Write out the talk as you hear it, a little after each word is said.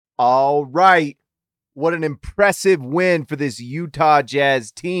All right. What an impressive win for this Utah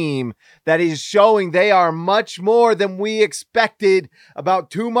Jazz team that is showing they are much more than we expected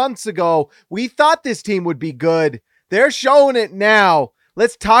about 2 months ago. We thought this team would be good. They're showing it now.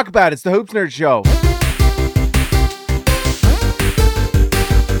 Let's talk about it. It's the Hoops Nerd Show.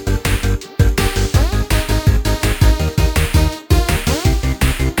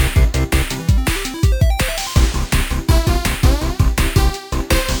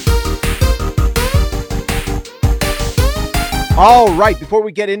 All right, before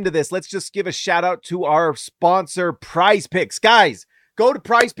we get into this, let's just give a shout out to our sponsor, Prize Picks. Guys, go to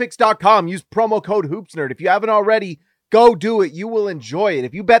prizepicks.com. Use promo code HoopsNerd. If you haven't already, go do it. You will enjoy it.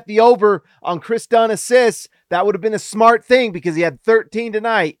 If you bet the over on Chris Dunn assists, that would have been a smart thing because he had 13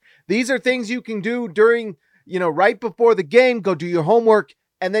 tonight. These are things you can do during, right before the game. Go do your homework,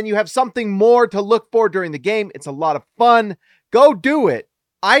 and then you have something more to look for during the game. It's a lot of fun. Go do it.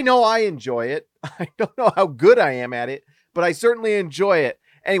 I know I enjoy it. I don't know how good I am at it, but I certainly enjoy it.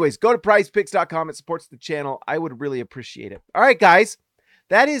 Anyways, go to prizepicks.com. It supports the channel. I would really appreciate it. All right, guys.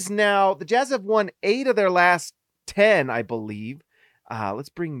 That is now, the Jazz have won 8 of their last 10, I believe. Let's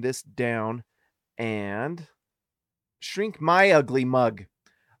bring this down and shrink my ugly mug.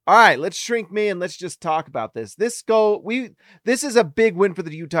 All right, let's shrink me and let's just talk about this. This is a big win for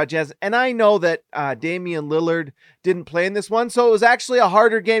the Utah Jazz, and I know that Damian Lillard didn't play in this one, so it was actually a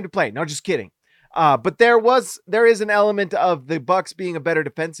harder game to play. No, just kidding. But there is an element of the Bucks being a better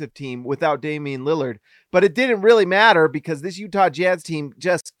defensive team without Damian Lillard, but it didn't really matter because this Utah Jazz team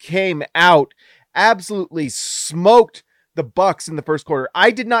just came out, absolutely smoked the Bucks in the first quarter.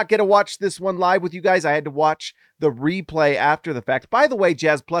 I did not get to watch this one live with you guys. I had to watch the replay after the fact. By the way,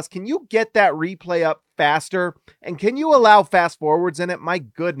 Jazz Plus, can you get that replay up faster? And can you allow fast forwards in it? My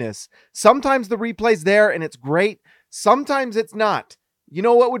goodness. Sometimes the replay's there and it's great. Sometimes it's not. You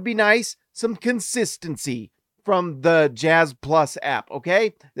know what would be nice? Some consistency from the Jazz Plus app,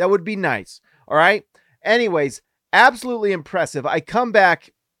 okay? That would be nice, all right? Anyways, absolutely impressive. I come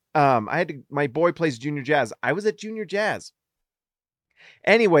back, my boy plays Junior Jazz. I was at Junior Jazz.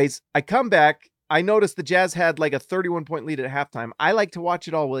 Anyways, I come back. I noticed the Jazz had like a 31-point lead at halftime. I like to watch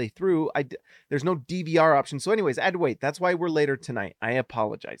it all the way through. There's no DVR option. So anyways, I had to wait. That's why we're later tonight. I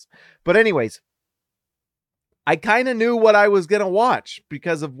apologize. But anyways, I kind of knew what I was going to watch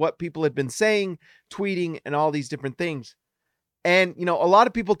because of what people had been saying, tweeting, and all these different things. And, a lot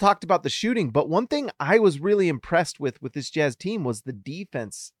of people talked about the shooting, but one thing I was really impressed with this Jazz team was the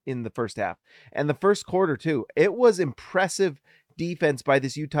defense in the first half and the first quarter too. It was impressive defense by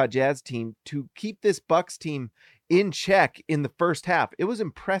this Utah Jazz team to keep this Bucks team in check in the first half. It was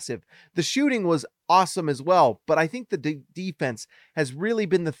impressive. The shooting was awesome as well, but I think the defense has really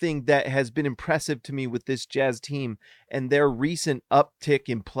been the thing that has been impressive to me with this Jazz team and their recent uptick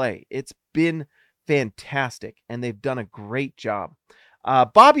in play. It's been fantastic, and they've done a great job.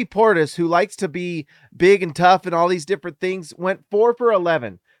 Bobby Portis, who likes to be big and tough and all these different things, went 4 for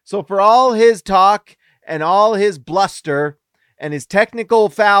 11. So for all his talk and all his bluster and his technical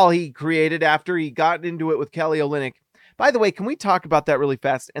foul he created after he got into it with Kelly Olynyk. By the way, can we talk about that really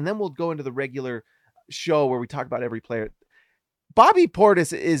fast? And then we'll go into the regular show where we talk about every player. Bobby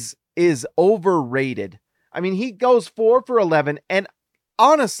Portis is overrated. I mean, he goes 4 for 11. And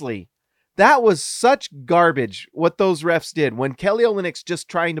honestly, that was such garbage what those refs did when Kelly Olynyk's just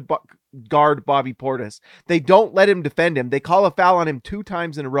trying to guard Bobby Portis. They don't let him defend him. They call a foul on him 2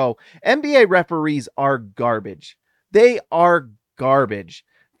 times in a row. NBA referees are garbage. They are garbage.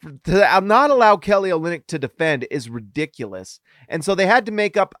 To not allow Kelly Olynyk to defend is ridiculous. And so they had to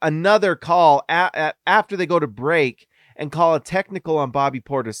make up another call after they go to break and call a technical on Bobby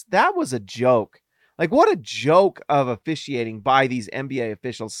Portis. That was a joke. Like, what a joke of officiating by these NBA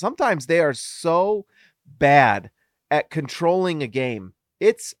officials. Sometimes they are so bad at controlling a game.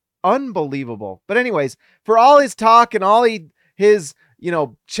 It's unbelievable. But anyways, for all his talk and all his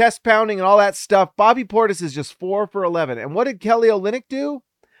chest pounding and all that stuff, Bobby Portis is just 4 for 11. And what did Kelly Olynyk do?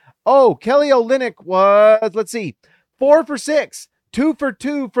 Oh, Kelly Olynyk was, 4 for 6, 2 for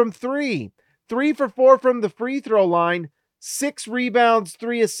 2 from 3, 3 for 4 from the free throw line, 6 rebounds,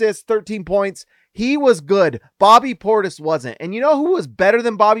 3 assists, 13 points. He was good. Bobby Portis wasn't. And you know who was better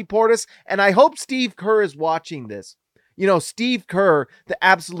than Bobby Portis? And I hope Steve Kerr is watching this. Steve Kerr, the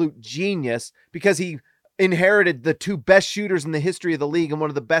absolute genius, because he inherited the 2 best shooters in the history of the league and one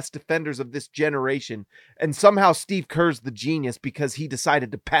of the best defenders of this generation. And somehow Steve Kerr's the genius because he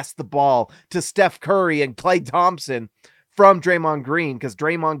decided to pass the ball to Steph Curry and Klay Thompson from Draymond Green because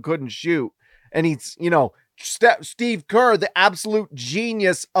Draymond couldn't shoot. And he's, Steve Kerr, the absolute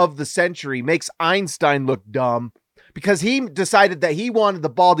genius of the century, makes Einstein look dumb. because he decided that he wanted the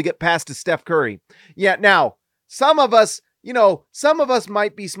ball to get passed to Steph Curry. Yeah, now, some of us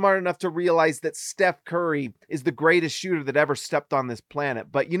might be smart enough to realize that Steph Curry is the greatest shooter that ever stepped on this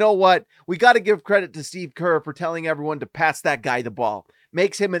planet. But you know what? We got to give credit to Steve Kerr for telling everyone to pass that guy the ball.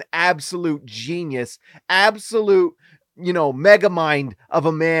 Makes him an absolute genius, absolute, mega mind of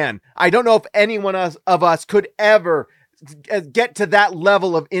a man. I don't know if anyone of us could ever get to that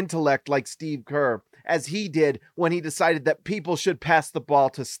level of intellect like Steve Kerr as he did when he decided that people should pass the ball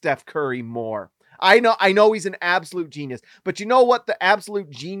to Steph Curry more. I know he's an absolute genius, but you know what the absolute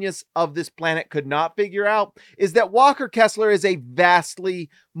genius of this planet could not figure out is that Walker Kessler is a vastly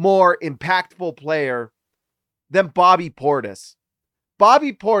more impactful player than Bobby Portis.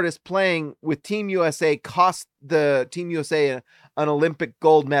 Bobby Portis playing with Team USA cost the Team USA an Olympic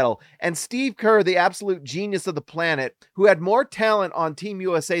gold medal. And Steve Kerr, the absolute genius of the planet, who had more talent on Team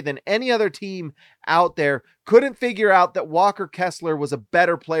USA than any other team out there, couldn't figure out that Walker Kessler was a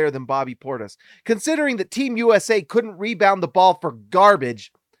better player than Bobby Portis. Considering that Team USA couldn't rebound the ball for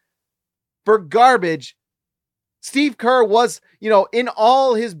garbage, Steve Kerr was, in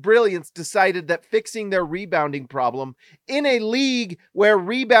all his brilliance, decided that fixing their rebounding problem in a league where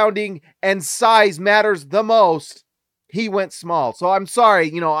rebounding and size matters the most, he went small. So I'm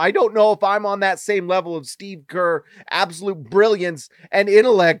sorry, I don't know if I'm on that same level of Steve Kerr, absolute brilliance and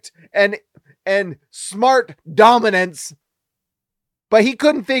intellect and smart dominance, but he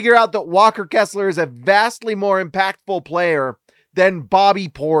couldn't figure out that Walker Kessler is a vastly more impactful player than Bobby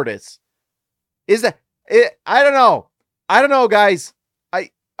Portis. I don't know, guys.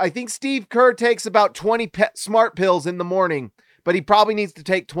 I think Steve Kerr takes about 20 smart pills in the morning, but he probably needs to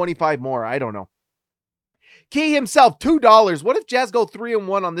take 25 more. I don't know. Key himself, $2. What if Jazz go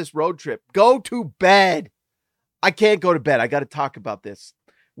 3-1 on this road trip? Go to bed. I can't go to bed. I got to talk about this.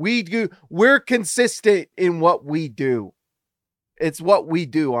 We're consistent in what we do. It's what we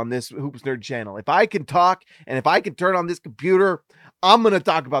do on this Hoops Nerd channel. If I can talk and if I can turn on this computer, I'm going to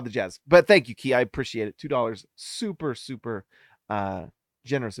talk about the Jazz. But thank you, Key. I appreciate it. $2. Super, super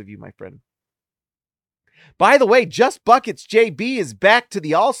generous of you, my friend. By the way, Just Buckets JB is back to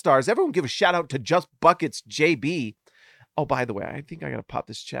the All-Stars. Everyone give a shout out to Just Buckets JB. Oh, by the way, I think I got to pop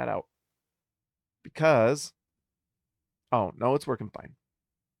this chat out because, oh, no, it's working fine.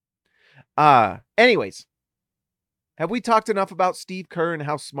 Anyways, have we talked enough about Steve Kerr and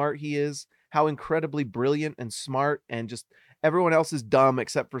how smart he is, how incredibly brilliant and smart, and just everyone else is dumb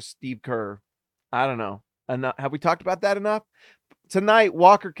except for Steve Kerr? I don't know. Have we talked about that enough? Tonight,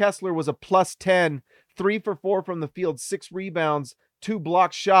 Walker Kessler was a +10, 3 for 4 from the field, 6 rebounds, 2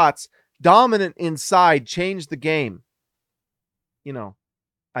 blocked shots, dominant inside, changed the game.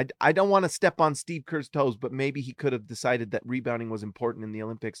 I don't want to step on Steve Kerr's toes, but maybe he could have decided that rebounding was important in the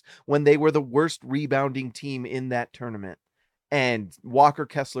Olympics when they were the worst rebounding team in that tournament and Walker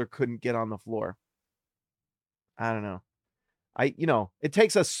Kessler couldn't get on the floor. I don't know. It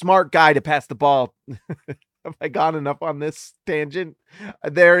takes a smart guy to pass the ball. Have I gone enough on this tangent?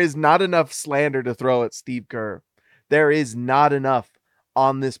 There is not enough slander to throw at Steve Kerr. There is not enough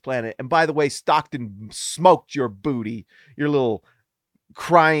on this planet. And by the way, Stockton smoked your booty, your little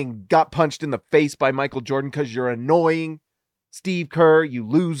crying, got punched in the face by Michael Jordan because you're annoying. Steve Kerr, you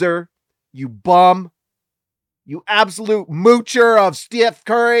loser, you bum, you absolute moocher of Steph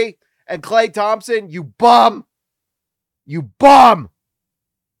Curry and Klay Thompson, you bum. You bum.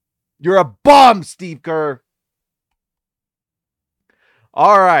 You're a bum, Steve Kerr.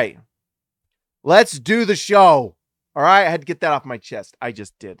 All right. Let's do the show. All right. I had to get that off my chest. I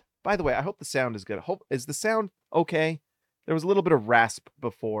just did. By the way, I hope the sound is good. Is the sound okay? There was a little bit of rasp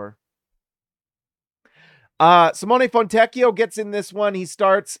before. Simone Fontecchio gets in this one. He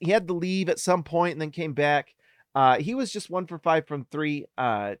had to leave at some point and then came back. He was just 1 for 5 from 3.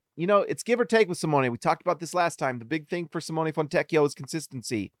 It's give or take with Simone. We talked about this last time. The big thing for Simone Fontecchio is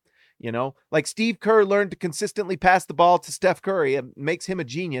consistency. Like Steve Kerr learned to consistently pass the ball to Steph Curry. It makes him a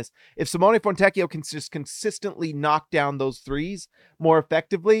genius. If Simone Fontecchio can just consistently knock down those threes more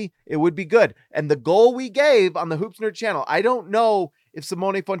effectively, it would be good. And the goal we gave on the Hoops Nerd channel, I don't know if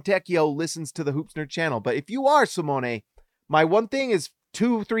Simone Fontecchio listens to the Hoops Nerd channel, but if you are, Simone, my one thing is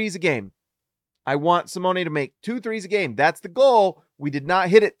 2 threes a game. I want Simone to make 2 threes a game. That's the goal. We did not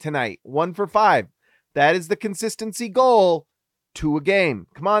hit it tonight. 1 for 5. That is the consistency goal. 2 a game.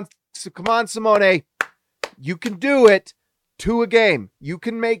 Come on, Simone. You can do it. 2 a game. You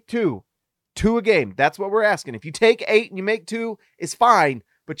can make 2. 2 a game. That's what we're asking. If you take 8 and you make 2, it's fine,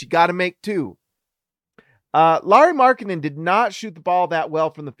 but you got to make 2. Lauri Markkanen did not shoot the ball that well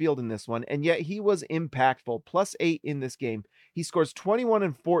from the field in this one, and yet he was impactful. +8 in this game. He scores 21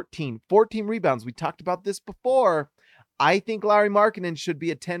 and 14. 14 rebounds. We talked about this before. I think Lauri Markkanen should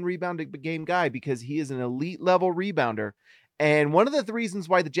be a 10 rebound a game guy because he is an elite level rebounder. And one of the reasons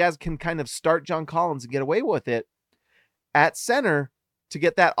why the Jazz can kind of start John Collins and get away with it at center to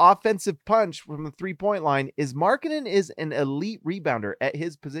get that offensive punch from the 3-point line is Markkanen is an elite rebounder at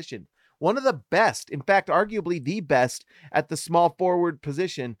his position. One of the best, in fact, arguably the best at the small forward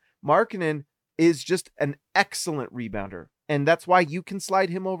position. Markkanen is just an excellent rebounder. And that's why you can slide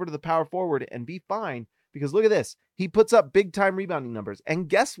him over to the power forward and be fine. Because look at this. He puts up big time rebounding numbers. And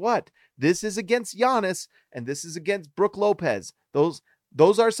guess what? This is against Giannis and this is against Brook Lopez. Those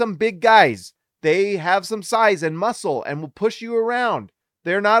are some big guys. They have some size and muscle and will push you around.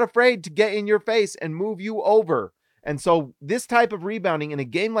 They're not afraid to get in your face and move you over. And so this type of rebounding in a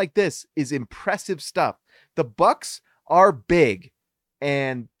game like this is impressive stuff. The Bucks are big.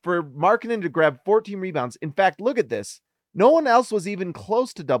 And for Markkanen to grab 14 rebounds, in fact, look at this. No one else was even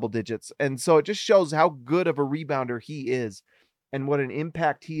close to double digits. And so it just shows how good of a rebounder he is and what an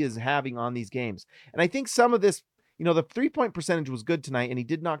impact he is having on these games. And I think some of this, the 3-point percentage was good tonight and he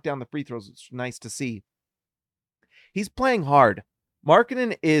did knock down the free throws. It's nice to see. He's playing hard.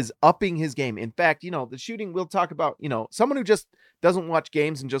 Markkanen is upping his game. In fact, the shooting we'll talk about, someone who just doesn't watch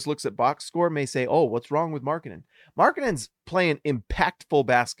games and just looks at box score may say, oh, what's wrong with Markkanen? Markkanen's playing impactful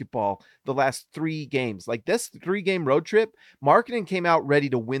basketball the last 3 games. Like this 3-game road trip, Markkanen came out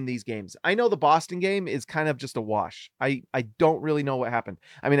ready to win these games. I know the Boston game is kind of just a wash. I don't really know what happened.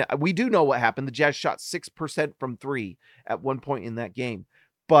 I mean, we do know what happened. The Jazz shot 6% from 3 at one point in that game.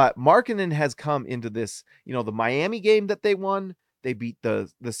 But Markkanen has come into this, the Miami game that they won. They beat the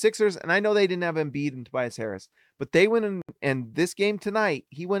Sixers, and I know they didn't have Embiid and Tobias Harris, but they went in, and this game tonight,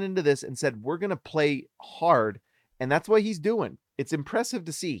 he went into this and said, we're going to play hard, and that's what he's doing. It's impressive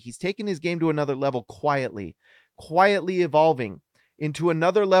to see. He's taken his game to another level quietly evolving into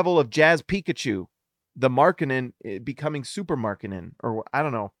another level of Jazz Pikachu, the Markkanen becoming Super Markkanen, or I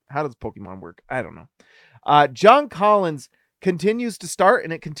don't know. How does Pokemon work? I don't know. John Collins continues to start,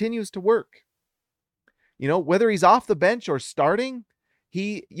 and it continues to work. Whether he's off the bench or starting,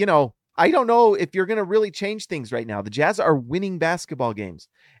 I don't know if you're going to really change things right now. The Jazz are winning basketball games.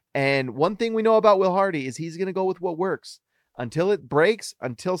 And one thing we know about Will Hardy is he's going to go with what works until it breaks,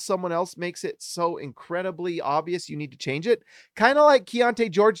 until someone else makes it so incredibly obvious you need to change it. Kind of like Keyonte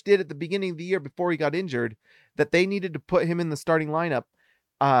George did at the beginning of the year before he got injured, that they needed to put him in the starting lineup.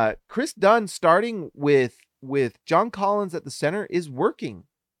 Chris Dunn starting with John Collins at the center is working.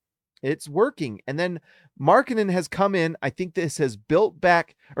 It's working. And then Markkanen has come in. I think this has built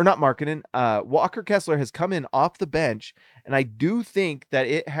back, or not Markkanen, Walker Kessler has come in off the bench. And I do think that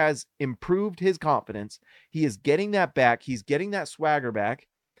it has improved his confidence. He is getting that back. He's getting that swagger back.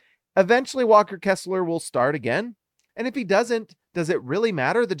 Eventually Walker Kessler will start again. And if he doesn't, does it really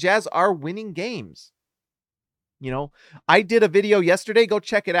matter? The Jazz are winning games. I did a video yesterday. Go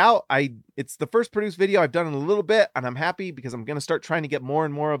check it out. It's the first produced video I've done in a little bit, and I'm happy because I'm going to start trying to get more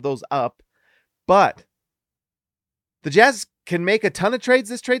and more of those up. But the Jazz can make a ton of trades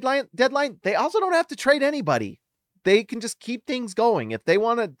this deadline. They also don't have to trade anybody. They can just keep things going. If they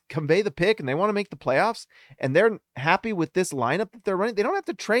want to convey the pick and they want to make the playoffs and they're happy with this lineup that they're running, they don't have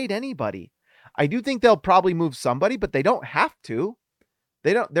to trade anybody. I do think they'll probably move somebody, but they don't have to.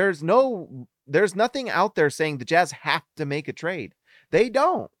 There's nothing out there saying the Jazz have to make a trade. They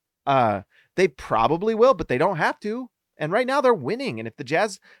don't. They probably will, but they don't have to. And right now they're winning. And if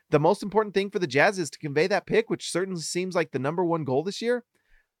the most important thing for the Jazz is to convey that pick, which certainly seems like the number one goal this year.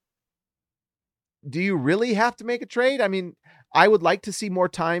 Do you really have to make a trade? I mean, I would like to see more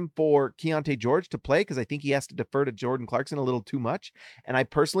time for Keyonte George to play because I think he has to defer to Jordan Clarkson a little too much. And I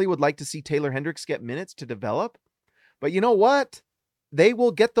personally would like to see Taylor Hendricks get minutes to develop. But you know what? They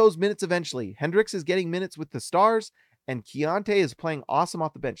will get those minutes eventually. Hendricks is getting minutes with the Stars, and Keyonte is playing awesome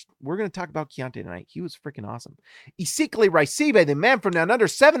off the bench. We're going to talk about Keyonte tonight. He was freaking awesome. Isikli Raisibe, the man from down under,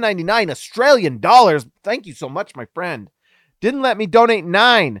 $7.99 Australian dollars. Thank you so much, my friend. Didn't let me donate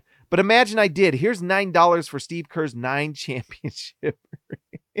 $9, but imagine I did. Here's $9 for Steve Kerr's 9 championship.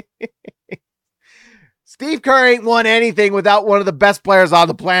 Steve Kerr ain't won anything without one of the best players on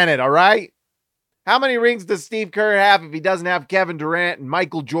the planet, all right? How many rings does Steve Kerr have if he doesn't have Kevin Durant and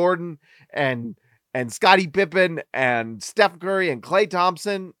Michael Jordan and Scottie Pippen and Steph Curry and Klay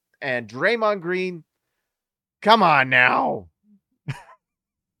Thompson and Draymond Green? Come on now.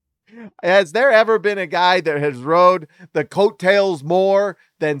 Has there ever been a guy that has rode the coattails more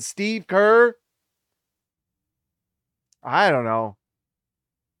than Steve Kerr? I don't know.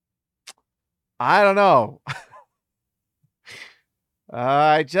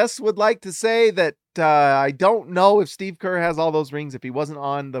 I just would like to say that I don't know if Steve Kerr has all those rings if he wasn't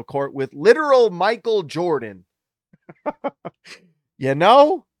on the court with literal Michael Jordan. You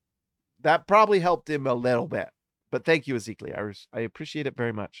know, that probably helped him a little bit. But thank you, Ezekiel. I appreciate it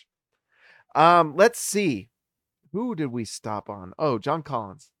very much. Let's see. Who did we stop on? Oh, John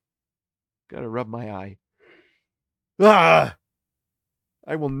Collins. Gotta rub my eye. Ah!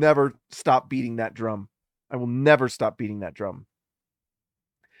 I will never stop beating that drum. I will never stop beating that drum.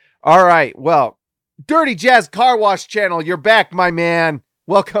 All right. Well, Dirty Jazz Car Wash Channel, you're back, my man.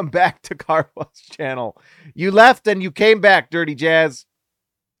 Welcome back to Car Wash Channel. You left and you came back, Dirty Jazz.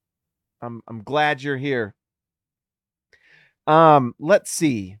 I'm glad you're here. Let's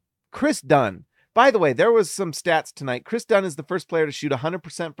see. Chris Dunn. By the way, there was some stats tonight. Chris Dunn is the first player to shoot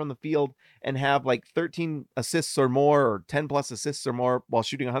 100% from the field and have like 13 assists or more, or 10 plus assists or more while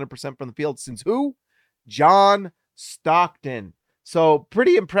shooting 100% from the field since who? John Stockton. So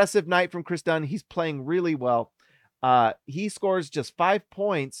pretty impressive night from Chris Dunn. He's playing really well. He scores just 5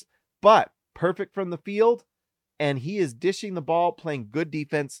 points, but perfect from the field. And he is dishing the ball, playing good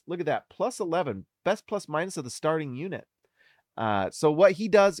defense. Look at that. Plus 11. Best plus minus of the starting unit. So what he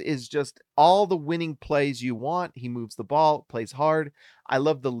does is just all the winning plays you want. He moves the ball, plays hard. I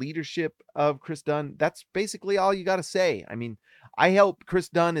love the leadership of Chris Dunn. That's basically all you got to say. I mean, I hope Chris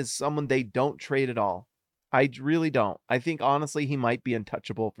Dunn is someone they don't trade at all. I really don't. I think honestly he might be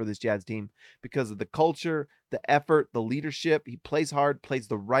untouchable for this Jazz team because of the culture, the effort, the leadership. He plays hard, plays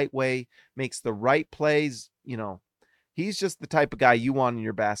the right way, makes the right plays. You know, he's just the type of guy you want in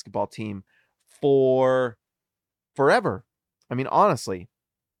your basketball team for forever. I mean, honestly.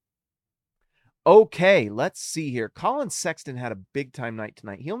 Okay, let's see here. Collin Sexton had a big time night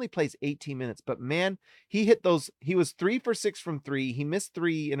tonight. He only plays 18 minutes, but man, he hit those. He was 3 for 6 from 3. He missed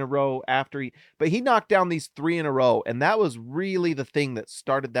 3 in a row but he knocked down these 3 in a row. And that was really the thing that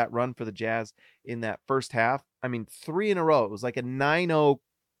started that run for the Jazz in that first half. I mean, 3 in a row. It was like a 9-0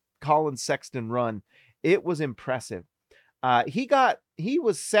 Collin Sexton run. It was impressive. He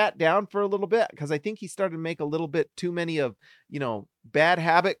was sat down for a little bit because I think he started to make a little bit too many of, bad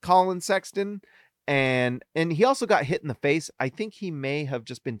habit Collin Sexton. And he also got hit in the face. I think he may have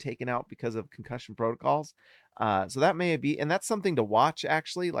just been taken out because of concussion protocols. So that may be, and that's something to watch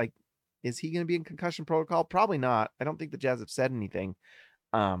actually. Like, is he going to be in concussion protocol? Probably not. I don't think the Jazz have said anything.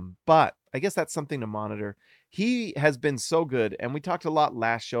 But I guess that's something to monitor. He has been so good. And we talked a lot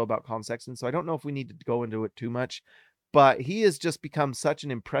last show about Collin Sexton. So I don't know if we need to go into it too much. But he has just become such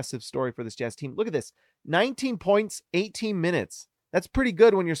an impressive story for this Jazz team. Look at this. 19 points, 18 minutes. That's pretty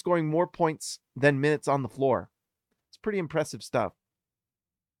good when you're scoring more points than minutes on the floor. It's pretty impressive stuff.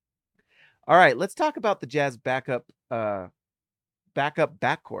 All right, let's talk about the Jazz backup backcourt.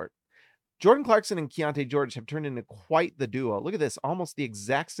 Jordan Clarkson and Keyonte George have turned into quite the duo. Look at this, almost the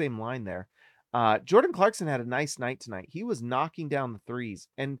exact same line there. Jordan Clarkson had a nice night tonight. He was knocking down the threes.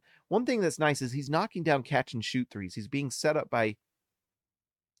 And one thing that's nice is he's knocking down catch and shoot threes. He's being set up by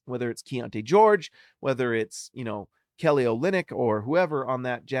whether it's Keyonte George, whether it's, Kelly Olynyk or whoever on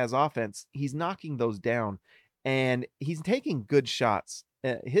that Jazz offense. He's knocking those down and he's taking good shots.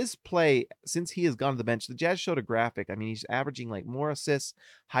 His play, since he has gone to the bench, the Jazz showed a graphic. I mean, he's averaging like more assists,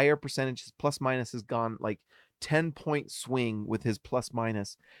 higher percentages, plus minus has gone like 10-point swing with his plus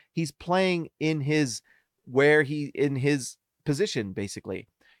minus. He's playing in his position, basically.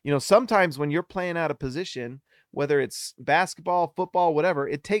 Sometimes when you're playing out of position, whether it's basketball, football, whatever,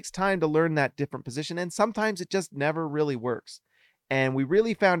 it takes time to learn that different position. And sometimes it just never really works. And we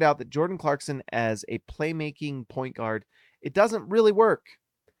really found out that Jordan Clarkson as a playmaking point guard, it doesn't really work.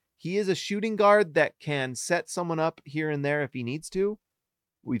 He is a shooting guard that can set someone up here and there if he needs to.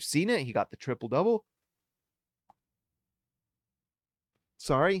 We've seen it. He got the triple-double.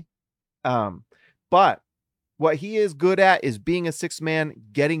 Sorry. But what he is good at is being a sixth man,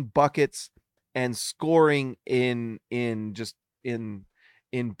 getting buckets and scoring in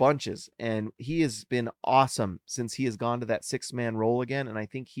bunches. And he has been awesome since he has gone to that sixth man role again. And I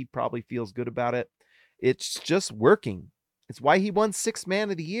think he probably feels good about it. It's just working. It's why he won sixth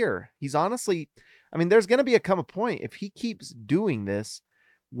man of the year. He's honestly, there's going to come a point if he keeps doing this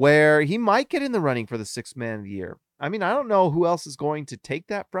where he might get in the running for the sixth man of the year. I don't know who else is going to take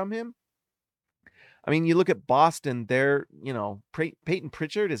that from him. You look at Boston, they're, Peyton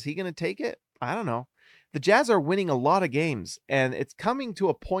Pritchard, is he going to take it? I don't know. The Jazz are winning a lot of games, and it's coming to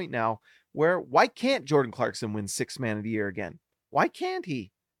a point now where why can't Jordan Clarkson win sixth man of the year again? Why can't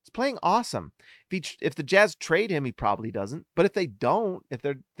he? He's playing awesome. If the Jazz trade him, he probably doesn't. But if they don't, if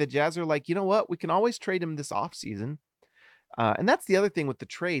the Jazz are like, you know what, we can always trade him this offseason. And that's the other thing with the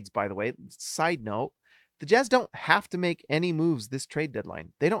trades, by the way. Side note, the Jazz don't have to make any moves this trade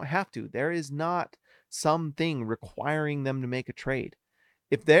deadline. They don't have to. There is not something requiring them to make a trade.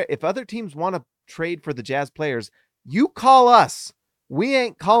 If other teams want to trade for the Jazz players, You call us. We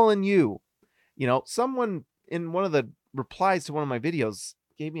ain't calling you. You know, someone in one of the replies to one of my videos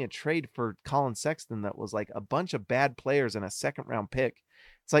gave me a trade for Collin Sexton that was like a bunch of bad players and a second round pick.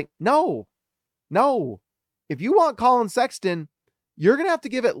 It's like, no. If you want Collin Sexton, you're going to have to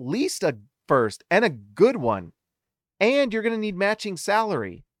give at least a first and a good one. And you're going to need matching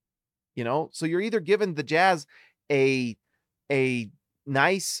salary. You know, so you're either giving the Jazz a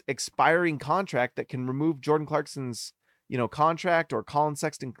nice expiring contract that can remove Jordan Clarkson's, contract, or Collin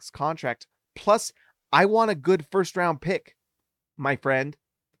Sexton's contract. Plus, I want a good first round pick, my friend,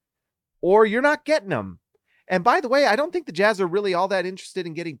 or you're not getting them. And by the way, I don't think the Jazz are really all that interested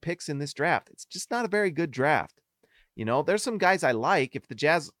in getting picks in this draft. It's just not a very good draft. You know, there's some guys I like. If the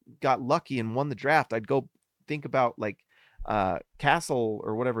Jazz got lucky and won the draft, I'd go think about like Castle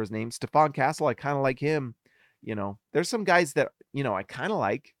or whatever his name, Stephon Castle. I kind of like him. You know, there's some guys that, I kind of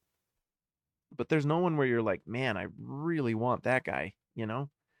like, but there's no one where you're like, man, I really want that guy.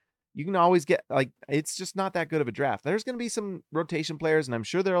 You can always get like, it's just not that good of a draft. There's going to be some rotation players, and I'm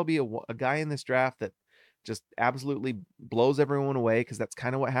sure there'll be a guy in this draft that just absolutely blows everyone away, because that's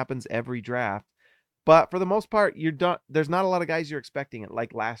kind of what happens every draft. But for the most part, there's not a lot of guys you're expecting it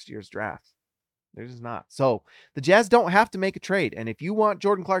like last year's draft. There's just not. So the Jazz don't have to make a trade. And if you want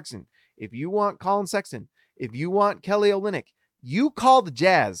Jordan Clarkson, if you want Collin Sexton, if you want Kelly Olynyk, you call the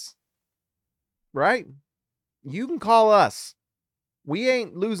Jazz, right? You can call us. We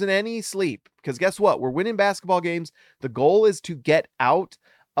ain't losing any sleep, because guess what? We're winning basketball games. The goal is to get out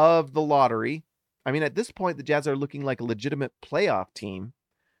of the lottery. I mean, at this point, the Jazz are looking like a legitimate playoff team.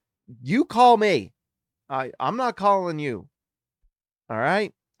 You call me. I'm not calling you. All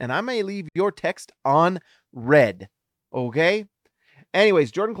right? And I may leave your text on red. Okay?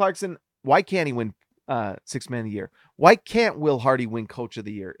 Anyways, Jordan Clarkson, why can't he win Sixth Man of the Year? Why can't Will Hardy win Coach of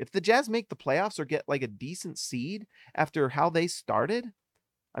the Year? If the Jazz make the playoffs or get like a decent seed after how they started,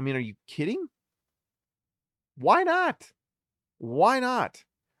 I mean, are you kidding? Why not? Why not?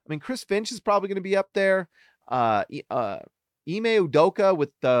 I mean, Chris Finch is probably going to be up there. Ime Udoka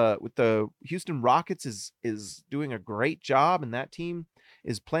with the Houston Rockets is doing a great job, and that team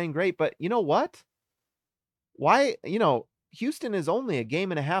is playing great. But you know what? Why, Houston is only a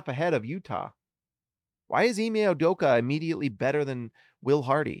game and a half ahead of Utah. Why is Ime Udoka immediately better than Will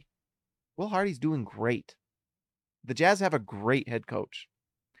Hardy? Will Hardy's doing great. The Jazz have a great head coach.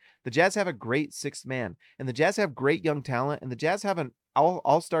 The Jazz have a great sixth man, and the Jazz have great young talent, and the Jazz have an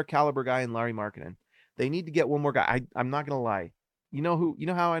all-star caliber guy in Larry Markkinen. They need to get one more guy. I'm not going to lie. You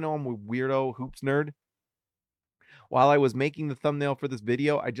know how I know I'm a weirdo hoops nerd? While I was making the thumbnail for this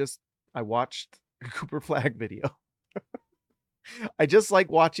video, I watched a Cooper Flag video. I just like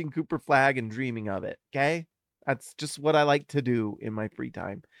watching Cooper Flag and dreaming of it. Okay. That's just what I like to do in my free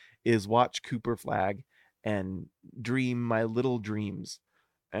time, is watch Cooper Flag and dream my little dreams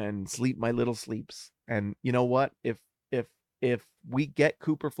and sleep my little sleeps. And you know what? If we get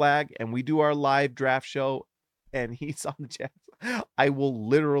Cooper Flag and we do our live draft show and he's on the Jazz, I will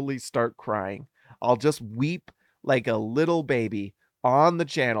literally start crying. I'll just weep like a little baby on the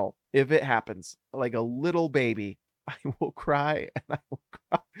channel if it happens. Like a little baby. I will cry, and I will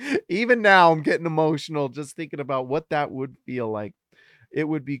cry. Even now, I'm getting emotional just thinking about what that would feel like. It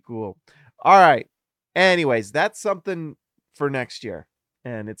would be cool. All right. Anyways, that's something for next year,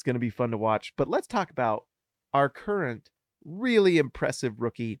 and it's going to be fun to watch. But let's talk about our current really impressive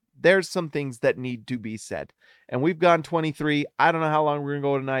rookie. There's some things that need to be said, and we've gone 23. I don't know how long we're going to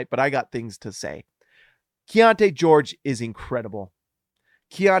go tonight, but I got things to say. Keyonte George is incredible.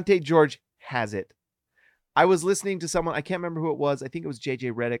 Keyonte George has it. I was listening to someone, I can't remember who it was. I think it was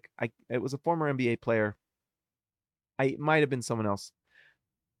JJ Redick. It was a former NBA player. It might have been someone else.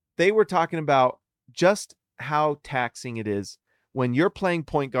 They were talking about just how taxing it is when you're playing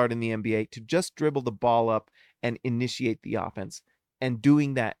point guard in the NBA to just dribble the ball up and initiate the offense, and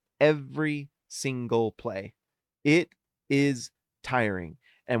doing that every single play. It is tiring.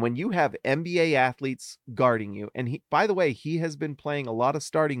 And when you have NBA athletes guarding you, and by the way, he has been playing a lot of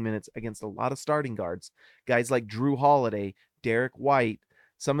starting minutes against a lot of starting guards, guys like Drew Holiday, Derek White,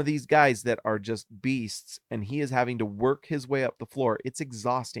 some of these guys that are just beasts, and he is having to work his way up the floor. It's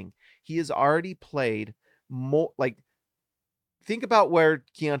exhausting. He has already played more, like, think about where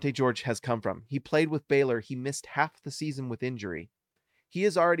Keyonte George has come from. He played with Baylor. He missed half the season with injury. He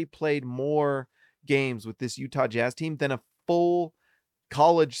has already played more games with this Utah Jazz team than a full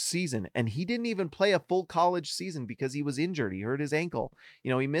college season, and he didn't even play a full college season because he was injured. He hurt his ankle.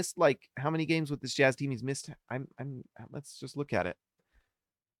 He missed, like, how many games with this Jazz team he's missed? Let's just look at it.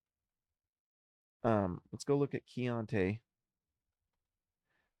 Let's go look at Keyonte.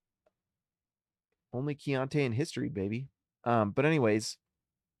 Only Keyonte in history, baby. But anyways,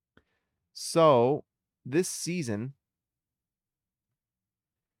 so this season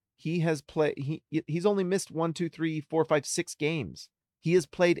he has played. He's only missed 1, 2, 3, 4, 5, 6 games. He has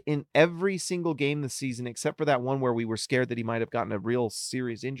played in every single game this season, except for that one where we were scared that he might have gotten a real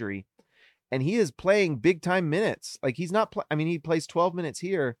serious injury. And he is playing big time minutes. Like he's not. I mean, he plays 12 minutes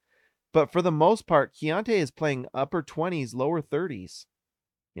here, but for the most part, Keyonte is playing upper 20s, lower 30s.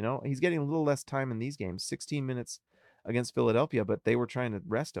 You know, he's getting a little less time in these games. 16 minutes against Philadelphia, but they were trying to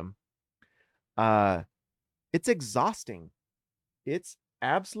rest him. It's exhausting. It's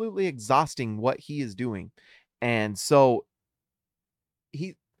absolutely exhausting what he is doing. And so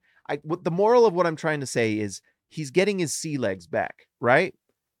what the moral of what I'm trying to say is he's getting his sea legs back, right?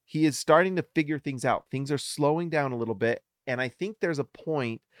 He is starting to figure things out. Things are slowing down a little bit. And I think there's a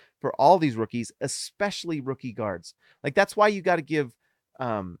point for all these rookies, especially rookie guards. Like that's why you got to give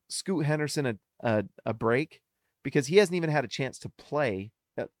Scoot Henderson a break, because he hasn't even had a chance to play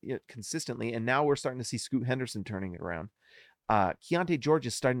consistently. And now we're starting to see Scoot Henderson turning it around. Keyonte George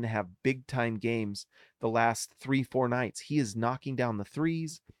is starting to have big time games the last 3-4 nights. He is knocking down the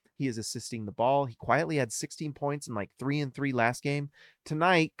threes. He is assisting the ball. He quietly had 16 points in like 3 and 3 last game.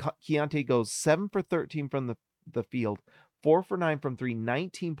 Tonight, Keyonte goes 7 for 13 from the field, 4 for 9 from 3,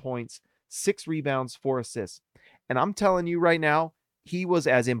 19 points, 6 rebounds, 4 assists. And I'm telling you right now, he was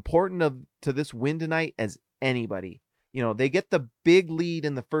as important to this win tonight as anybody. You know, they get the big lead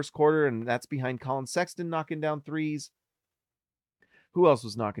in the first quarter, and that's behind Collin Sexton knocking down threes. Who else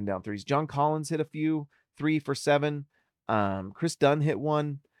was knocking down threes? John Collins hit a few, 3 for 7. Chris Dunn hit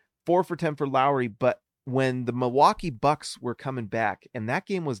one, 4 for 10 for Lowry. But when the Milwaukee Bucks were coming back and that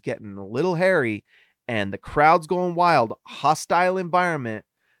game was getting a little hairy and the crowd's going wild, hostile environment,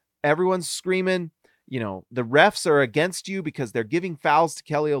 everyone's screaming, you know, the refs are against you because they're giving fouls to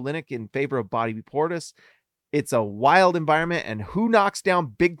Kelly Olynyk in favor of Bobby Portis. It's a wild environment. And who knocks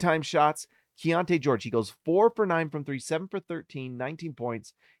down big time shots? Keyonte George. He goes 4 for 9 from 3, 7 for 13, 19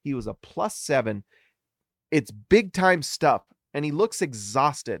 points. He was a +7. It's big time stuff. And he looks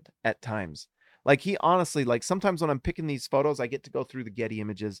exhausted at times. Like he honestly, like sometimes when I'm picking these photos, I get to go through the Getty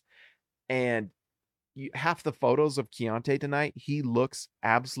images, and half the photos of Keyonte tonight, he looks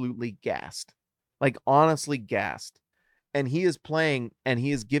absolutely gassed. Like honestly gassed. And he is playing and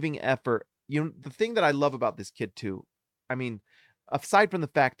he is giving effort. You know, the thing that I love about this kid too, I mean, aside from the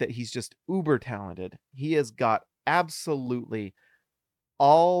fact that he's just uber talented, he has got absolutely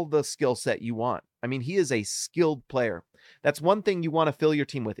all the skill set you want. I mean, he is a skilled player. That's one thing you want to fill your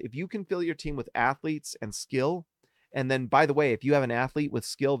team with. If you can fill your team with athletes and skill, and then, by the way, if you have an athlete with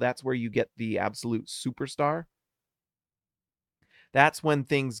skill, that's where you get the absolute superstar. That's when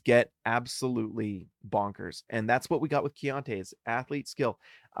things get absolutely bonkers. And that's what we got with Keyonte, is athlete skill.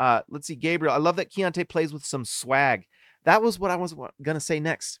 Let's see, Gabriel. I love that Keyonte plays with some swag. That was what I was going to say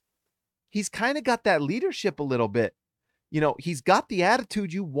next. He's kind of got that leadership a little bit. You know, he's got the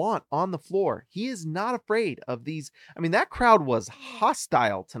attitude you want on the floor. He is not afraid of these. I mean, that crowd was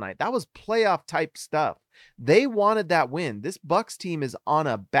hostile tonight. That was playoff type stuff. They wanted that win. This Bucks team is on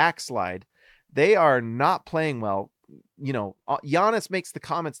a backslide. They are not playing well. You know, Giannis makes the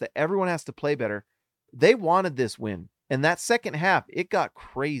comments that everyone has to play better. They wanted this win. And that second half, it got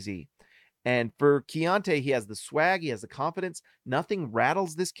crazy. And for Keyonte, he has the swag, he has the confidence. Nothing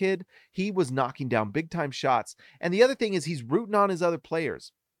rattles this kid. He was knocking down big time shots. And the other thing is he's rooting on his other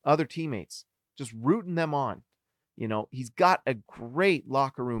players, other teammates, just rooting them on. You know, he's got a great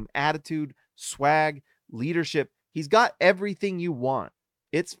locker room attitude, swag, leadership. He's got everything you want.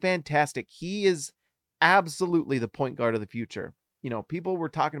 It's fantastic. He is absolutely the point guard of the future. You know, people were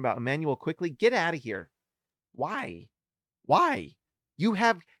talking about Emmanuel Quickly. Get out of here. Why? You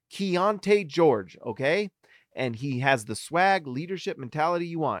have Keyonte George, okay? And he has the swag, leadership, mentality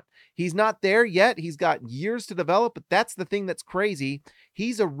you want. He's not there yet. He's got years to develop, but that's the thing that's crazy.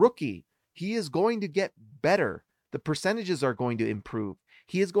 He's a rookie. He is going to get better. The percentages are going to improve.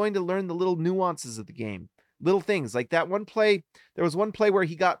 He is going to learn the little nuances of the game. Little things like that one play. There was one play where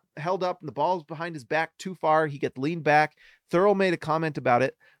he got held up and the ball was behind his back too far. He got leaned back. Thurl made a comment about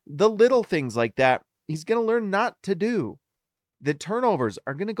it. The little things like that, he's going to learn not to do. The turnovers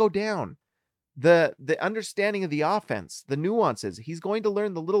are going to go down. The understanding of the offense, the nuances. He's going to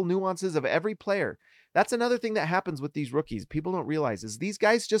learn the little nuances of every player. That's another thing that happens with these rookies. People don't realize is these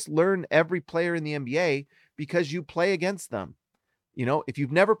guys just learn every player in the NBA because you play against them. You know, if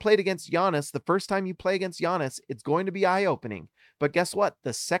you've never played against Giannis, the first time you play against Giannis, it's going to be eye-opening. But guess what?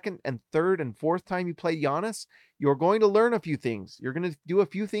 The second and third and fourth time you play Giannis, you're going to learn a few things. You're going to do a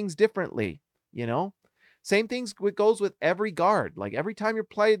few things differently, you know? Same things goes with every guard. Like every time you're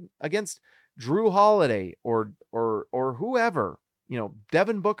played against Drew Holiday or whoever,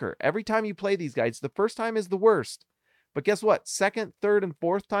 Devin Booker. Every time you play these guys, the first time is the worst. But guess what? Second, third, and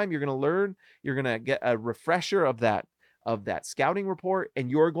fourth time, you're going to learn. You're going to get a refresher of that scouting report, and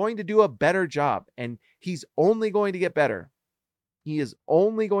you're going to do a better job. And he's only going to get better. He is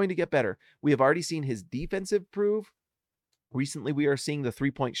only going to get better. We have already seen his defensive improve. Recently, we are seeing the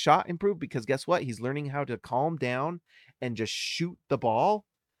three-point shot improve because guess what? He's learning how to calm down and just shoot the ball.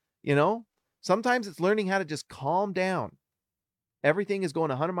 Sometimes it's learning how to just calm down. Everything is going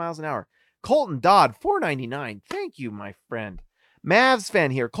 100 miles an hour. Colton Dodd, $4.99. Thank you, my friend. Mavs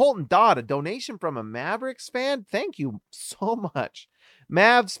fan here. Colton Dodd, a donation from a Mavericks fan. Thank you so much.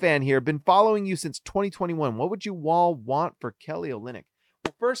 Mavs fan here. Been following you since 2021. What would you all want for Kelly Olynyk?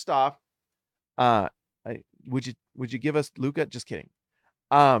 Well, first off, would you give us Luka? Just kidding.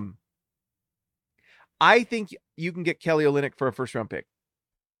 I think you can get Kelly Olynyk for a first round pick.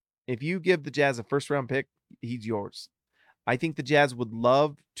 If you give the Jazz a first round pick, he's yours. I think the Jazz would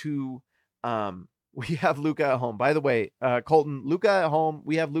love to. We have Luka at home. By the way, Colton, Luka at home.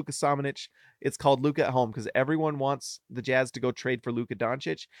 We have Luka Samanic. It's called Luka at home because everyone wants the Jazz to go trade for Luka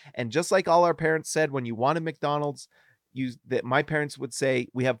Doncic. And just like all our parents said, when you wanted McDonald's, that my parents would say,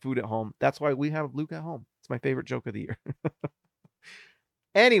 we have food at home. That's why we have Luka at home. It's my favorite joke of the year.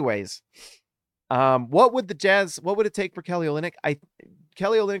 Anyways, what would it take for Kelly Olynyk?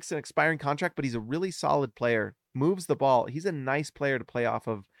 Kelly Olynyk's an expiring contract, but he's a really solid player. Moves the ball. He's a nice player to play off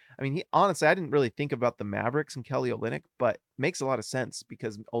of. I mean, honestly, I didn't really think about the Mavericks and Kelly Olynyk, but makes a lot of sense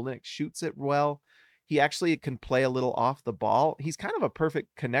because Olynyk shoots it well. He actually can play a little off the ball. He's kind of a perfect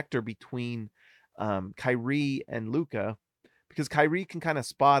connector between Kyrie and Luka because Kyrie can kind of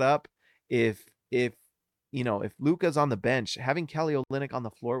spot up if Luka's on the bench. Having Kelly Olynyk on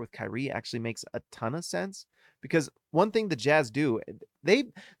the floor with Kyrie actually makes a ton of sense. Because one thing the Jazz do,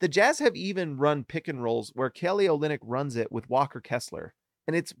 the Jazz have even run pick and rolls where Kelly Olynyk runs it with Walker Kessler,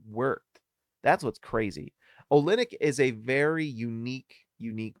 and it's worked. That's what's crazy. Olynyk is a very unique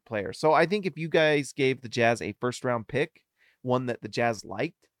player. So I think if you guys gave the Jazz a first round pick, one that the Jazz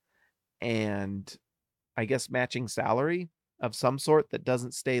liked, and I guess matching salary of some sort that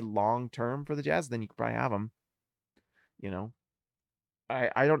doesn't stay long term for the Jazz, then you could probably have them.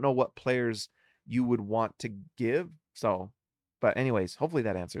 I don't know what players you would want to give. So, but anyways, hopefully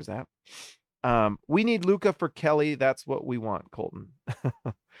that answers that. We need Luka for Kelly. That's what we want, Colton.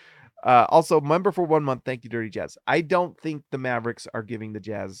 Also, member for 1 month. Thank you, Dirty Jazz. I don't think the Mavericks are giving the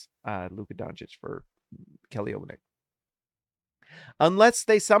Jazz Luka Doncic for Kelly Olynyk. Unless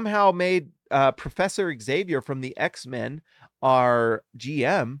they somehow made Professor Xavier from the X-Men our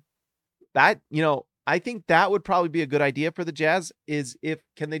GM. That, I think that would probably be a good idea for the Jazz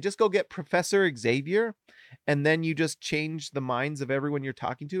can they just go get Professor Xavier and then you just change the minds of everyone you're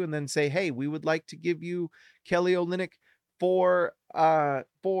talking to and then say, hey, we would like to give you Kelly Olynyk for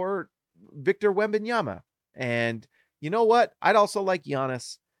Victor Wembanyama. And you know what? I'd also like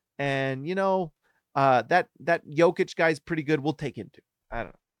Giannis. And that Jokic guy's pretty good. We'll take him too. I don't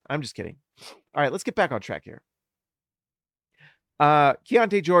know. I'm just kidding. All right, let's get back on track here.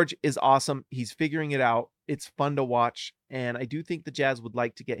 Keyonte George is awesome. He's figuring it out. It's fun to watch. And I do think the Jazz would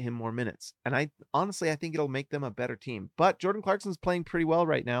like to get him more minutes. And I think it'll make them a better team. But Jordan Clarkson's playing pretty well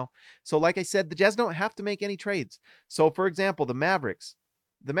right now. So like I said, the Jazz don't have to make any trades. So for example, the Mavericks,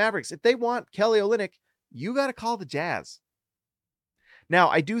 if they want Kelly Olynyk, you got to call the Jazz. Now,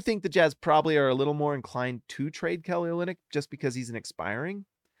 I do think the Jazz probably are a little more inclined to trade Kelly Olynyk just because he's an expiring.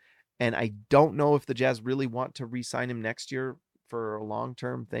 And I don't know if the Jazz really want to re-sign him next year for a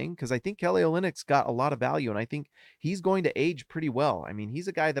long-term thing, because I think Kelly Olynyk's got a lot of value, and I think he's going to age pretty well. I mean, he's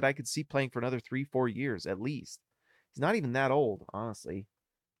a guy that I could see playing for another 3-4 years at least. He's not even that old, honestly.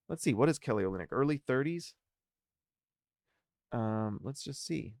 Let's see, what is Kelly Olynyk? Early 30s? Let's just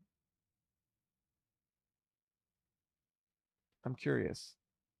see. I'm curious.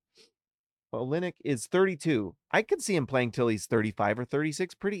 Olynyk is 32. I could see him playing till he's 35 or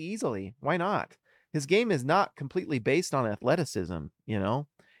 36 pretty easily. Why not? His game is not completely based on athleticism,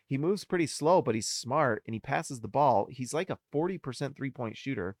 He moves pretty slow, but he's smart, and he passes the ball. He's like a 40% three-point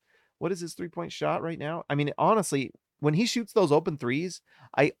shooter. What is his three-point shot right now? I mean, honestly, when he shoots those open threes,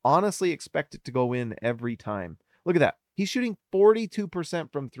 I honestly expect it to go in every time. Look at that. He's shooting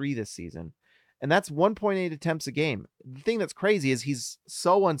 42% from three this season, and that's 1.8 attempts a game. The thing that's crazy is he's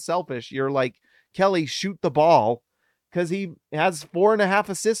so unselfish. You're like, Kelly, shoot the ball, because he has 4.5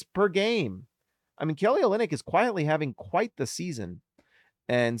 assists per game. I mean, Kelly Olynyk is quietly having quite the season.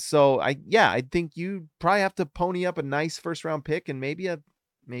 And so I think you probably have to pony up a nice first round pick and maybe a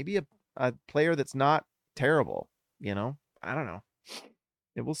player that's not terrible, I don't know.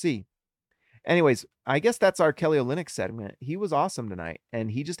 We'll see. Anyways, I guess that's our Kelly Olynyk segment. He was awesome tonight, and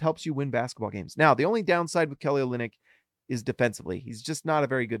he just helps you win basketball games. Now, the only downside with Kelly Olynyk is defensively. He's just not a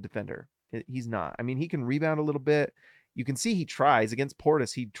very good defender. He's not. I mean, he can rebound a little bit. You can see he tries. Against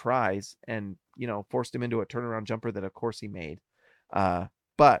Portis, he tries and, forced him into a turnaround jumper that, of course, he made.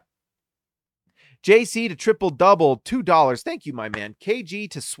 But JC to triple-double, $2. Thank you, my man. KG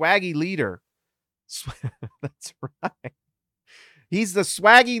to swaggy leader. That's right. He's the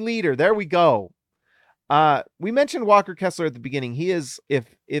swaggy leader. There we go. We mentioned Walker Kessler at the beginning. He is,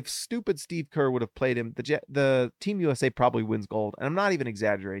 if stupid Steve Kerr would have played him, the Team USA probably wins gold. And I'm not even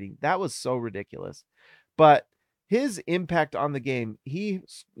exaggerating. That was so ridiculous. But his impact on the game, he,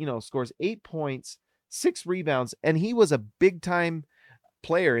 scores 8 points, 6 rebounds, and he was a big time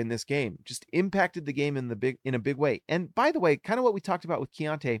player in this game. Just impacted the game in a big way. And by the way, kind of what we talked about with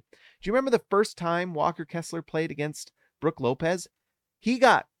Keyonte. Do you remember the first time Walker Kessler played against Brook Lopez? He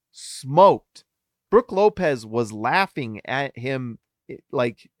got smoked. Brook Lopez was laughing at him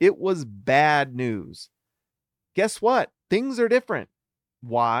like it was bad news. Guess what? Things are different.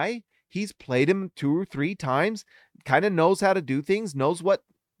 Why? He's played him 2 or 3 times, kind of knows how to do things, knows what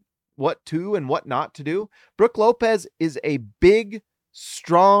to and what not to do. Brook Lopez is a big,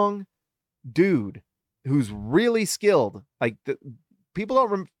 strong dude who's really skilled. Like, people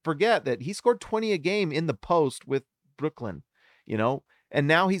don't forget that he scored 20 a game in the post with Brooklyn, and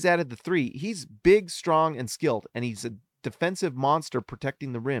now he's added the 3. He's big, strong, and skilled, and he's a defensive monster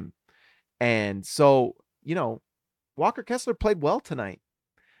protecting the rim. And so, Walker Kessler played well tonight.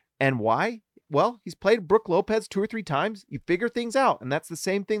 And why? Well, he's played Brook Lopez 2 or 3 times. You figure things out, and that's the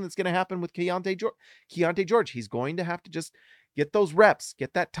same thing that's going to happen with Keyonte George. He's going to have to just get those reps,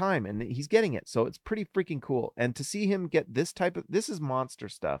 get that time, and he's getting it. So it's pretty freaking cool. And to see him get this is monster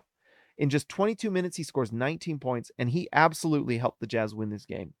stuff. In just 22 minutes, he scores 19 points, and he absolutely helped the Jazz win this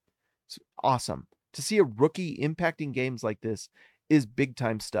game. It's awesome. To see a rookie impacting games like this is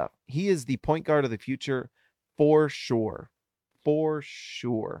big-time stuff. He is the point guard of the future for sure. For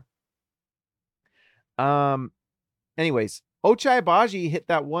sure. Anyways, Ochai Agbaji hit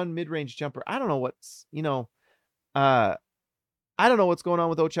that one mid-range jumper. I don't know what's, I don't know what's going on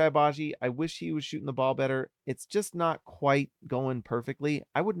with Ochai Agbaji. I wish he was shooting the ball better. It's just not quite going perfectly.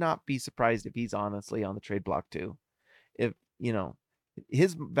 I would not be surprised if he's honestly on the trade block too. If,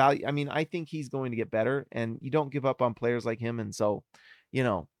 his value, I mean, I think he's going to get better, and you don't give up on players like him. And so,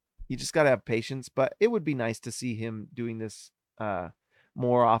 you just got to have patience, but it would be nice to see him doing this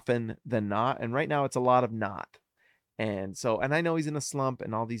more often than not. And right now it's a lot of not. And so, and I know he's in a slump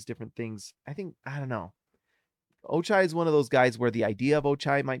and all these different things. I don't know. Ochai is one of those guys where the idea of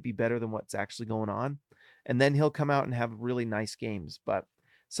Ochai might be better than what's actually going on. And then he'll come out and have really nice games. But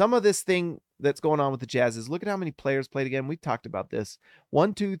some of this thing that's going on with the Jazz is, look at how many players played again. We've talked about this.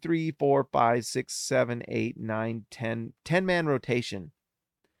 1, 2, 3, 4, 5, 6, 7, 8, 9, 10, 10-man rotation.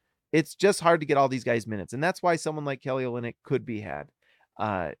 It's just hard to get all these guys minutes. And that's why someone like Kelly Olynyk could be had.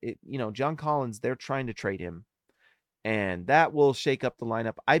 John Collins, they're trying to trade him. And that will shake up the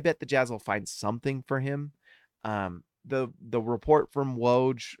lineup. I bet the Jazz will find something for him. The report from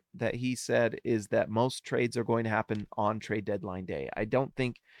Woj that he said is that most trades are going to happen on trade deadline day. I don't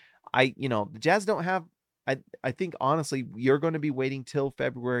think the Jazz don't have, I think honestly, you're going to be waiting till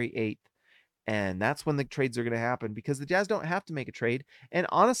February 8th. And that's when the trades are going to happen, because the Jazz don't have to make a trade. And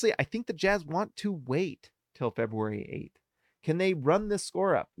honestly, I think the Jazz want to wait till February 8th. Can they run this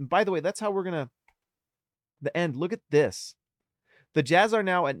score up? And by the way, that's how we're going to the end. Look at this. The Jazz are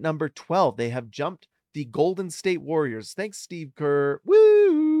now at number 12. They have jumped the Golden State Warriors. Thanks, Steve Kerr.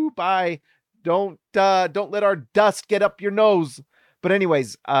 Woo! Bye. Don't let our dust get up your nose. But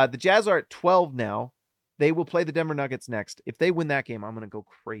anyways, the Jazz are at 12 now. They will play the Denver Nuggets next. If they win that game, I'm going to go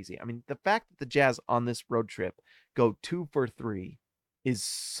crazy. I mean, the fact that the Jazz on this road trip go 2 for 3 is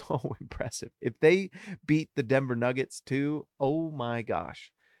so impressive. If they beat the Denver Nuggets too, oh my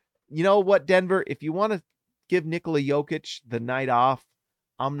gosh. You know what, Denver? If you want to give Nikola Jokic the night off,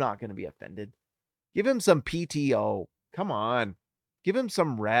 I'm not going to be offended. Give him some PTO. Come on. Give him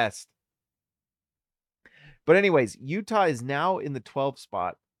some rest. But anyways, Utah is now in the 12th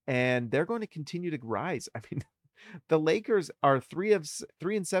spot, and they're going to continue to rise. I mean, the Lakers are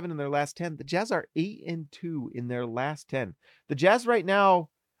 3-7 in their last 10. The Jazz are 8-2 in their last 10. The Jazz right now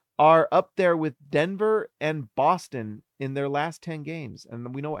are up there with Denver and Boston in their last 10 games.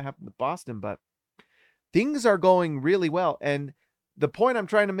 And we know what happened with Boston, but things are going really well. And the point I'm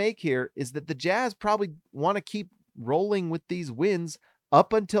trying to make here is that the Jazz probably want to keep rolling with these wins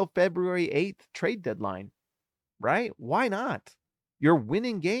up until February 8th trade deadline, right? Why not? You're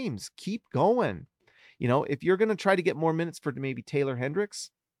winning games. Keep going. If you're going to try to get more minutes for maybe Taylor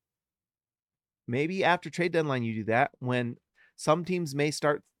Hendricks, maybe after trade deadline you do that when some teams may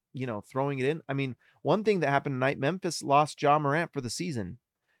start, throwing it in. I mean, one thing that happened tonight, Memphis lost Ja Morant for the season.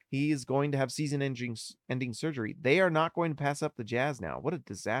 He is going to have season-ending surgery. They are not going to pass up the Jazz now. What a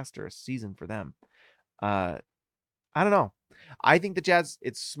disastrous season for them. I don't know. I think the Jazz,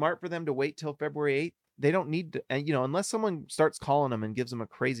 it's smart for them to wait till February 8th. They don't need to, and unless someone starts calling them and gives them a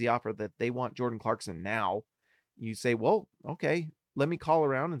crazy offer that they want Jordan Clarkson now, you say, well, okay, let me call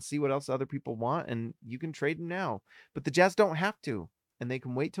around and see what else other people want, and you can trade him now. But the Jazz don't have to, and they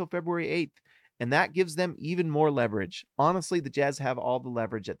can wait till February 8th, and that gives them even more leverage. Honestly, the Jazz have all the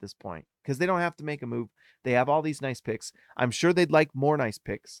leverage at this point because they don't have to make a move. They have all these nice picks. I'm sure they'd like more nice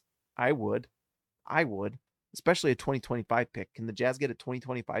picks. I would. Especially a 2025 pick. Can the Jazz get a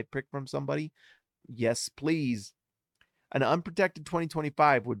 2025 pick from somebody? Yes, please. An unprotected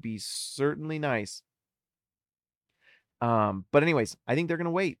 2025 would be certainly nice. But anyways, I think they're going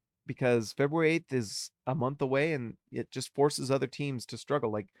to wait because February 8th is a month away and it just forces other teams to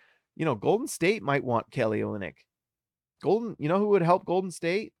struggle. Like, Golden State might want Kelly Olynyk. Who would help Golden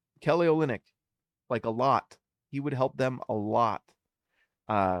State? Kelly Olynyk. Like a lot. He would help them a lot.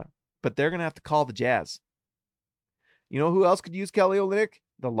 But they're going to have to call the Jazz. You know who else could use Kelly Olynyk?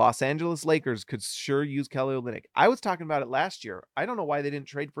 The Los Angeles Lakers could sure use Kelly Olynyk. I was talking about it last year. I don't know why they didn't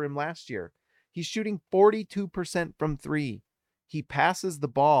trade for him last year. He's shooting 42% from three. He passes the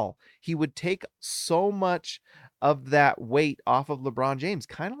ball. He would take so much of that weight off of LeBron James,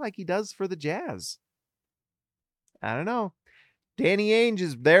 kind of like he does for the Jazz. I don't know. Danny Ainge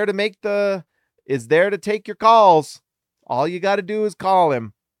is there to take your calls. All you got to do is call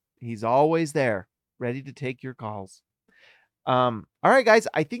him. He's always there, ready to take your calls. All right, guys,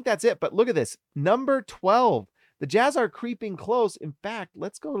 I think that's it. But look at this. Number 12. The Jazz are creeping close. In fact,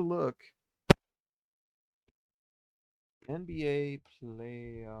 let's go look. NBA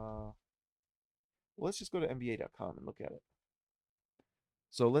playoff. Let's just go to NBA.com and look at it.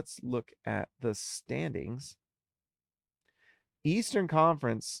 So let's look at the standings. Eastern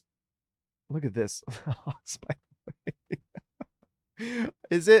Conference. Look at this.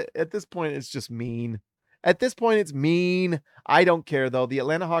 Is it at this point? It's just mean. At this point, it's mean. I don't care, though. The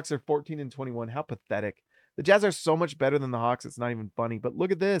Atlanta Hawks are 14-21. How pathetic. The Jazz are so much better than the Hawks. It's not even funny. But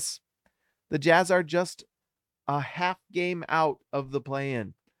look at this. The Jazz are just a half game out of the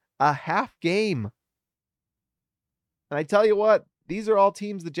play-in. A half game. And I tell you what, these are all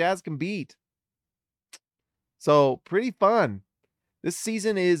teams the Jazz can beat. So, pretty fun. This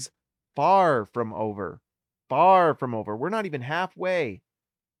season is far from over. Far from over. We're not even halfway.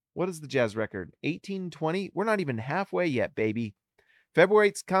 What is the Jazz record? 18-20? We're not even halfway yet, baby.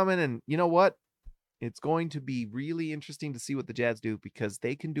 February 8th's coming, and you know what? It's going to be really interesting to see what the Jazz do because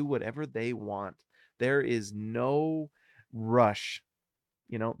they can do whatever they want. There is no rush.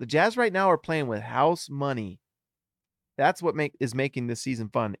 The Jazz right now are playing with house money. That's what is making this season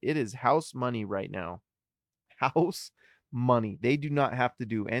fun. It is house money right now. House money. They do not have to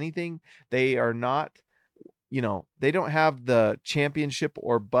do anything. They are not... they don't have the championship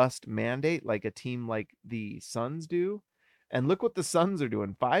or bust mandate like a team like the Suns do. And look what the Suns are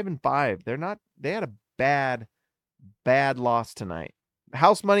doing. 5-5. They had a bad loss tonight.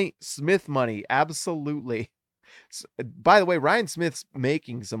 House money, Smith money. Absolutely. By the way, Ryan Smith's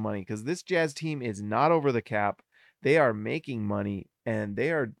making some money because this Jazz team is not over the cap. They are making money and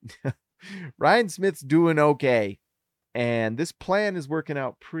they are Ryan Smith's doing okay. And this plan is working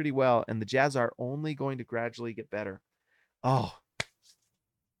out pretty well. And the Jazz are only going to gradually get better. Oh,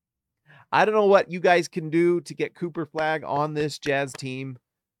 I don't know what you guys can do to get Cooper Flag on this Jazz team.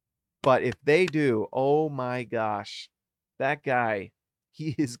 But if they do, oh my gosh, that guy,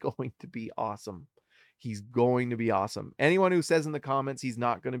 he is going to be awesome. He's going to be awesome. Anyone who says in the comments he's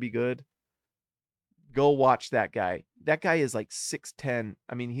not going to be good, go watch that guy. That guy is like 6'10".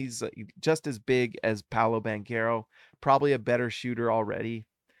 I mean, he's just as big as Paolo Banchero, probably a better shooter already.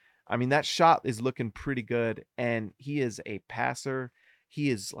 I mean, that shot is looking pretty good, and he is a passer. He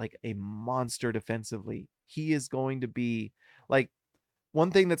is like a monster defensively. He is going to be like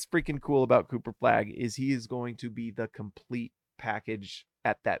one thing that's freaking cool about Cooper Flag is he is going to be the complete package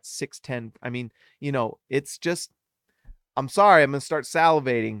at that 6'10". I mean, it's just, I'm sorry, I'm going to start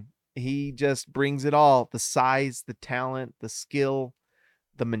salivating. He just brings it all. The size, the talent, the skill,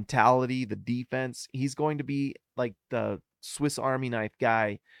 the mentality, the defense. He's going to be like the Swiss Army knife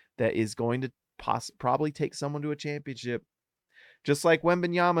guy that is going to probably take someone to a championship. Just like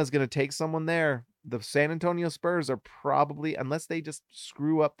Wembanyama is going to take someone there. The San Antonio Spurs are probably, unless they just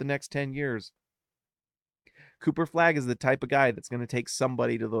screw up the next 10 years, Cooper Flag is the type of guy that's going to take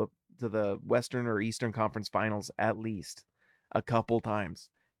somebody to the Western or Eastern Conference Finals at least a couple times.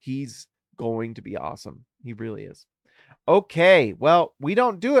 He's going to be awesome. He really is. Okay, well, we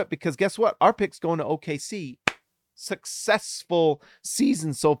don't do it because guess what? Our pick's going to OKC. Successful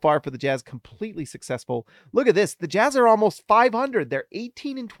season so far for the Jazz. Completely successful. Look at this. The Jazz are almost 500. They're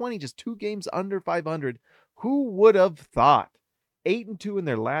 18-20, just 2 games under 500. Who would have thought? 8-2 in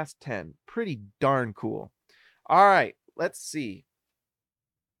their last 10. Pretty darn cool. All right, let's see.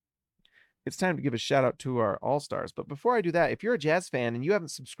 It's time to give a shout out to our All-Stars. But before I do that, if you're a Jazz fan and you haven't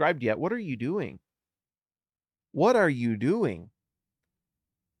subscribed yet, what are you doing? What are you doing?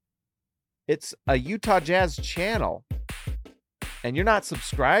 It's a Utah Jazz channel. And you're not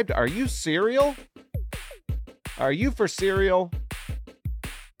subscribed? Are you cereal? Are you for cereal?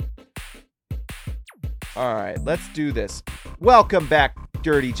 All right, let's do this. Welcome back,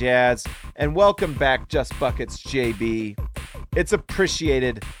 Dirty Jazz. And welcome back, Just Buckets JB. It's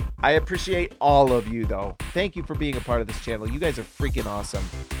appreciated. I appreciate all of you, though. Thank you for being a part of this channel. You guys are freaking awesome.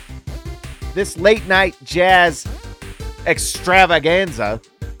 This late night Jazz extravaganza.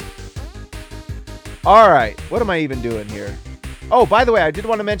 All right, what am I even doing here? Oh, by the way, I did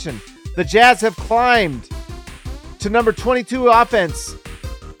want to mention the Jazz have climbed to number 22 offense.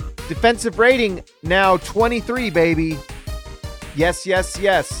 Defensive rating now 23, baby. Yes, yes,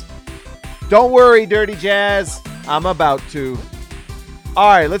 yes. Don't worry, Dirty Jazz. I'm about to. All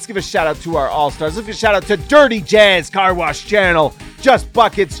right, let's give a shout out to our All-Stars. Let's give a shout out to Dirty Jazz Car Wash Channel, Just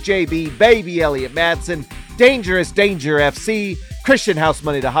Buckets JB, Baby Elliott Madsen, Dangerous Danger FC, Christian House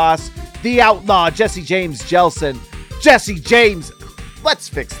Money to Haas, The Outlaw Jesse James Jelson, Jesse James, let's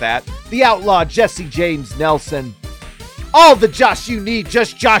fix that, The Outlaw Jesse James Nelson, all the Josh you need,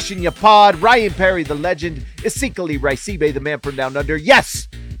 just Josh in your pod, Ryan Perry the legend, Ezekiel Raicibe the man from down under, yes,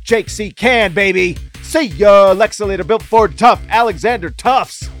 Jake C. Can, baby. See ya, Lexalator, Built Ford Tough, Alexander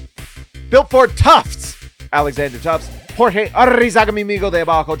Tufts. Built Ford Tufts, Alexander Tufts. Jorge Arrizaga Mimigo de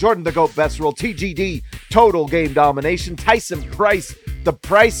Abajo, Jordan the Goat Best Rule, TGD, Total Game Domination, Tyson Price. The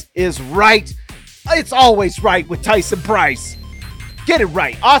price is right. It's always right with Tyson Price. Get it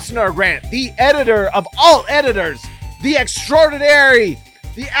right. Austin R. Grant, the editor of all editors, the extraordinary,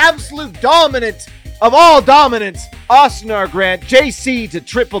 the absolute dominant of all dominance, Austin R. Grant, JC to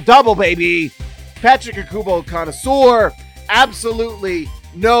triple-double, baby. Patrick Akubo, connoisseur, absolutely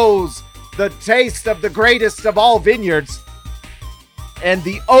knows the taste of the greatest of all vineyards. And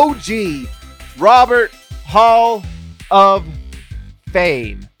the OG, Robert Hall of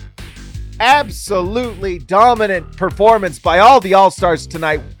Fame. Absolutely dominant performance by all the All-Stars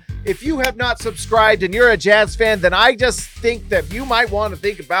tonight. If you have not subscribed and you're a Jazz fan, then I just think that you might want to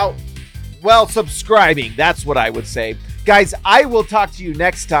think about, well, subscribing. That's what I would say. Guys, I will talk to you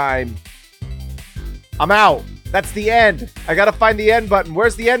next time. I'm out. That's the end. I got to find the end button.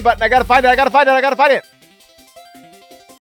 Where's the end button? I got to find it. I got to find it. I got to find it.